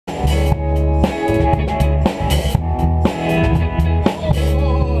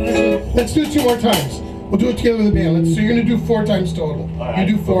2 more times. We'll do it together with the band. So you're gonna do 4 times total. Right.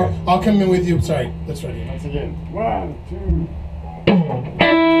 You do 4. Okay. I'll come in with you. Sorry, that's ready. Once again. 1, 2.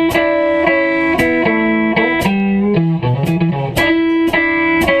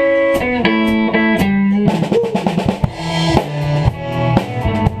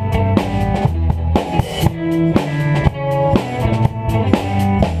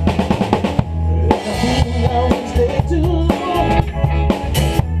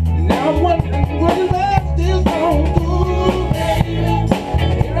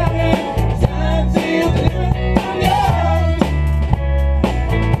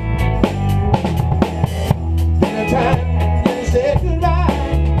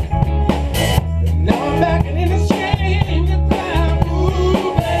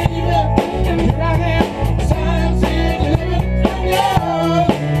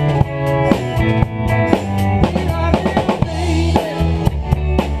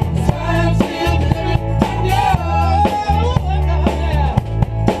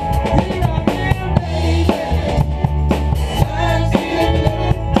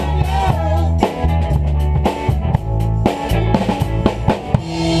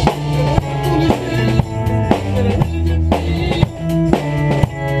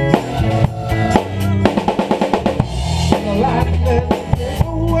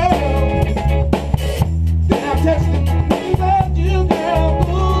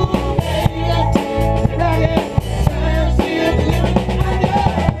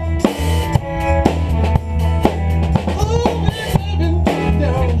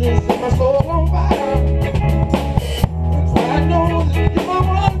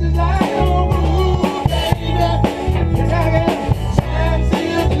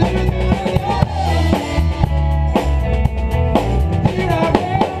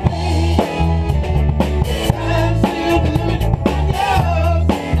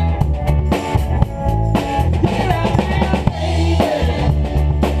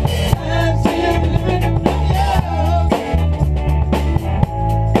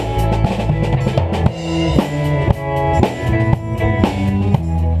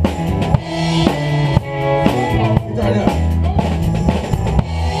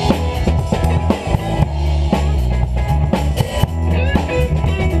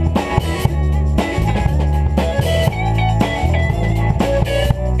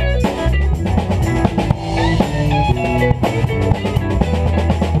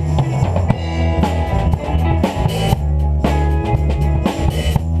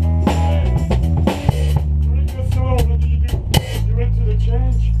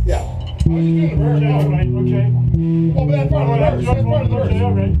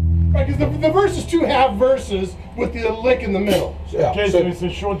 The verse is 2 half verses with the lick in the middle. Yeah. Okay, so it's a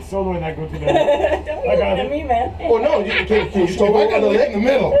short solo and I go to the Don't look at me, man. Oh no, can you solo over the lick in the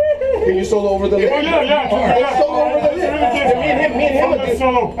middle? Can you solo over the lick? Oh yeah. Solo over the lick. Me and him. From the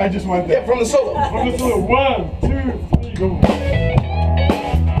solo. I just want that. Yeah, from the solo. From the solo. 1, 2, 3, go.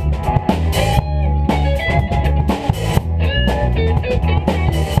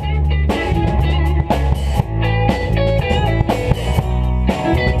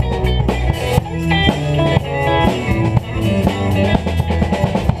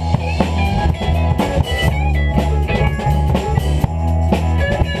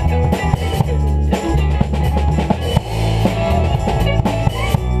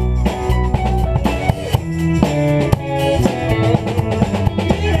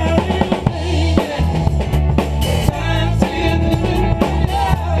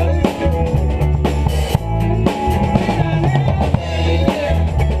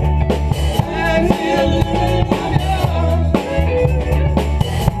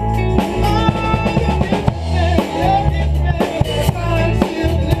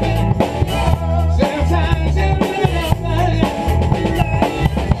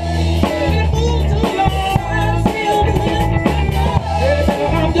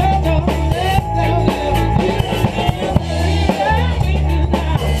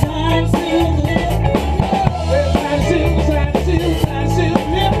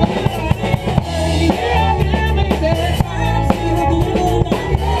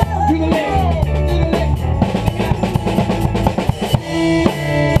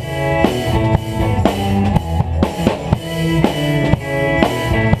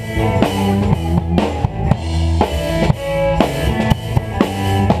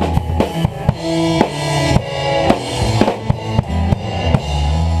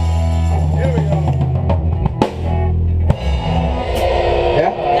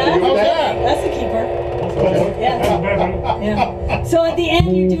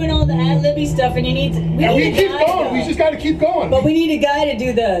 doing all the ad-libby stuff, and you need to. We keep going. We just got to keep going. But we need a guy to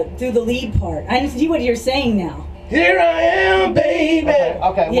do the lead part. I see what you're saying now. Here I am, baby.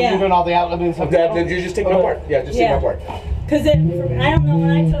 Okay. When you're doing all the ad-libby stuff. Did you just take my part? Yeah, just take my part. Because I don't know,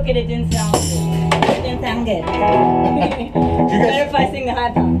 when I took it, it didn't sound good. It didn't sound good. Better if I sing the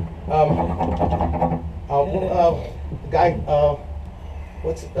high part. Guy,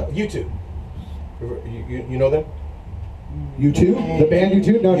 what's U2? You know them? U2? The band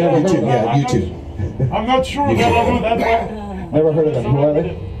U2? No, never heard of them. Yeah, U2. I'm not sure that I know that one. Never heard of them. Who are they?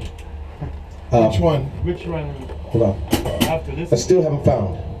 Which one? Which one? Hold on. After this? I still haven't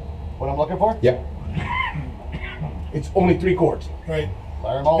found. What I'm looking for? Yep. It's only 3 chords. Right.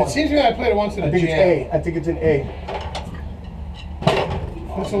 Larry Mullen. It seems to me I played it once in a I think jam. it's A. I think it's an A.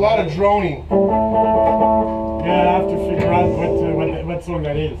 There's a lot of droning. Yeah, I have to figure out what song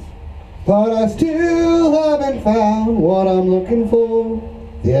that is. But I still haven't found what I'm looking for.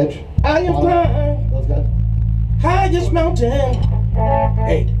 The Edge. I am climbing Those guys. highest mountain.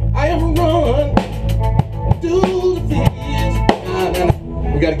 Hey, I am run through the fields.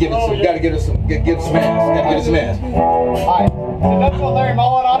 We gotta give it some. Gotta give it some. Give it some ass. Gotta give it some ass. Alright. So that's what Larry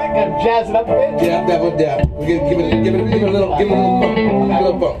Mullen on it? Gotta jazz it up a bit? Yeah, that would. Yeah, we gotta give it a little. Give it a little funk. A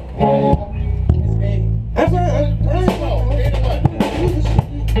little funk. I'm run.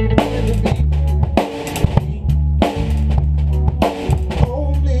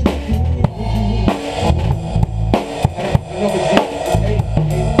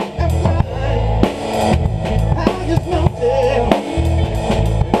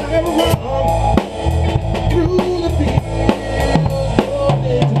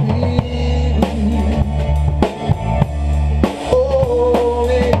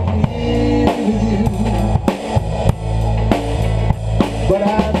 But I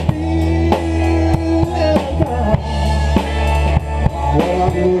feel what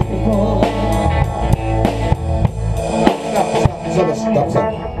I'm looking for. Stop.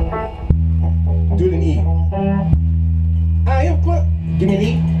 Do it in E. I am what? Give me an E.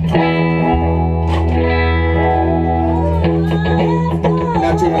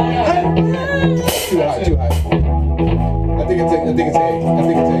 Not too high. Too high. I think it's A. Did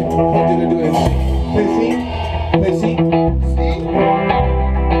I do it in C? Play C. Play C.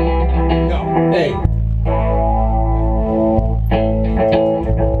 No. A.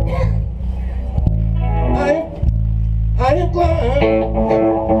 I am blind.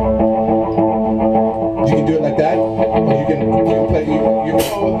 You can do it like that, or you can play. You With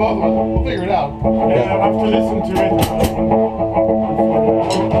both of us. We'll figure it out. Yeah, I have to listen to it.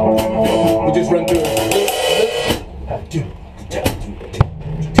 we just run through it.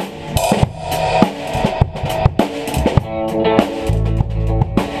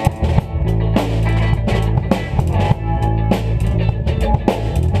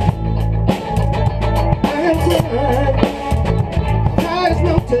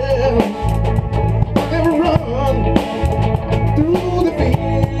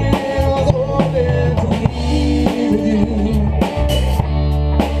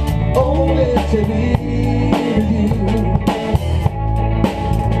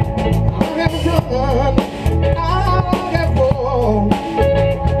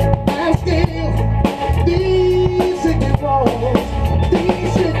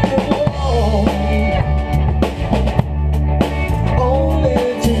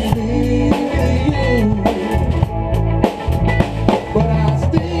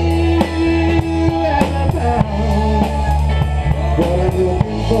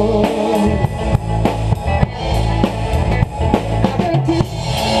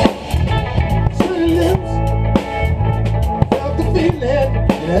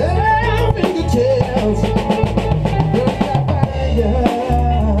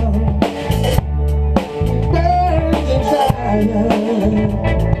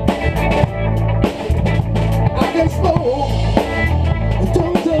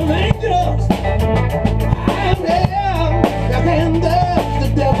 I am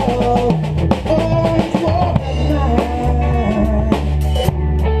the devil.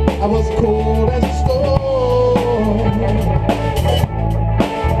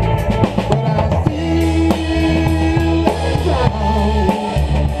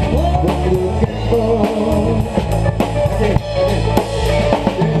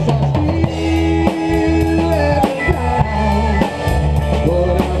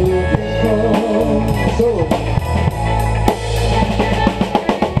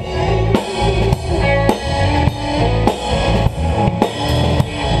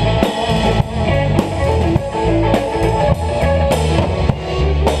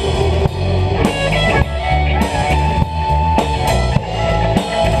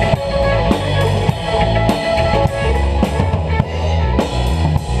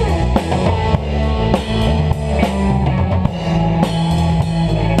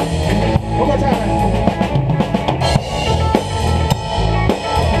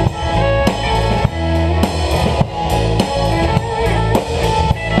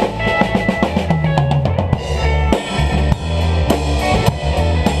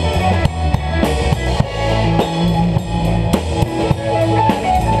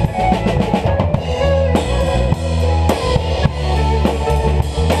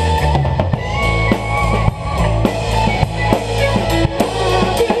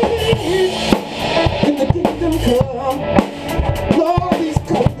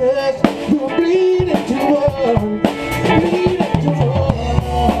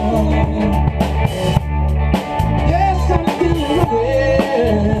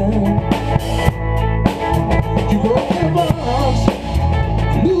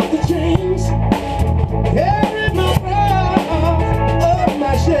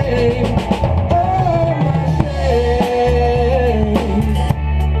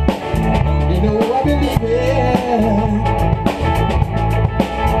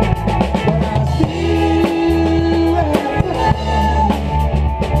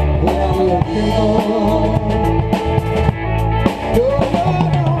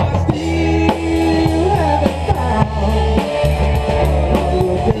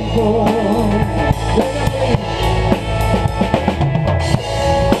 for.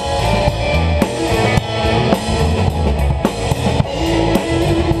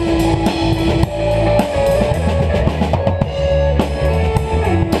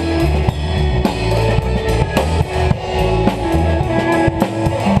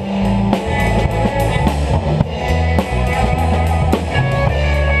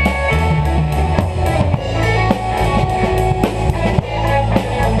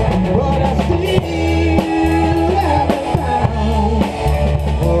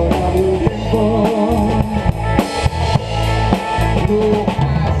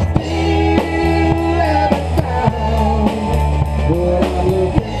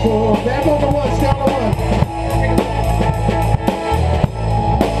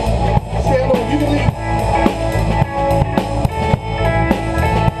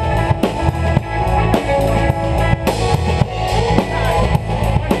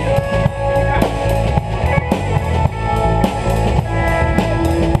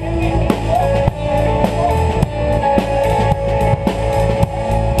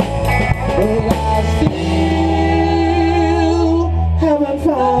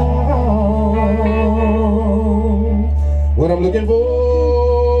 What I'm looking for.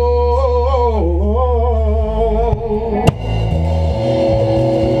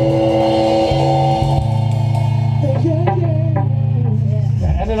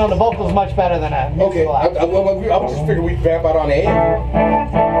 And then on the vocals, much better than that. Okay, I was just figuring we'd vamp out on A.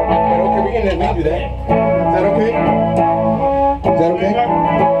 Okay, we can do that. Is that okay? Is that okay?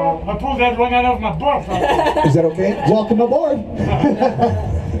 I pulled that one out of my butt. Is that okay? Welcome aboard.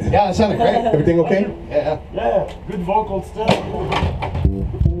 Yeah, that sounded great. Everything okay? Yeah. Yeah, good vocal stuff.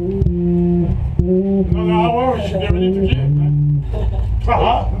 Another hour, we should be ready to get, man.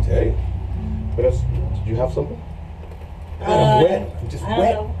 Okay. What else? Did you have something? I'm wet. I'm just I don't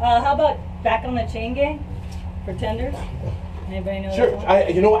wet. know. How about Back on the Chain Gang? Pretenders? Anybody know Sure. that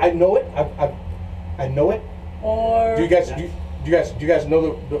one? You know what? I know it. I know it. Or Do you guys know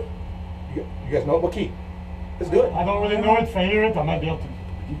the you guys know it? What key? It's good. I don't really know it. If I hear it, I might be able to.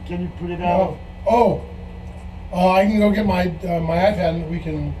 Can you put it out? I can go get my my iPad and we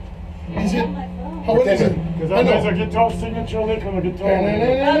can. Is it? How what is it? Because I that is know. a guitar signature lick on a guitar. how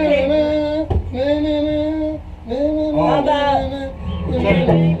about did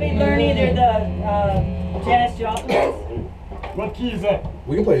anybody learn either the Janis Joplin? What key is that?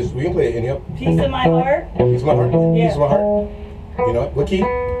 We can play this. We can play it in here. Piece of My Heart? Piece of my heart. Yeah. Piece of my heart. You know what key?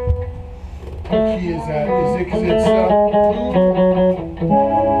 What key is that? Is it because it's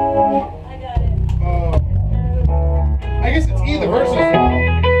I got it. I guess it's E the verses.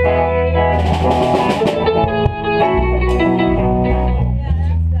 Yeah,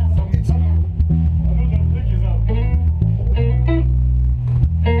 that's that one. It's, I know that lick is out.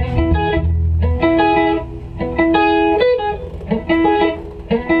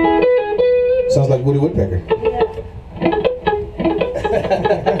 Sounds like Woody Woodpecker. Yeah.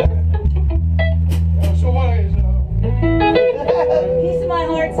 so what is Piece of My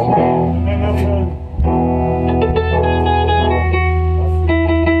Heart. And that's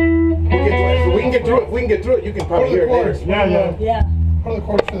We can get through it. We can get through it. You can probably hear it later. chords? yeah. Yeah. What are the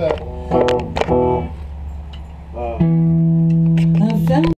chords for that?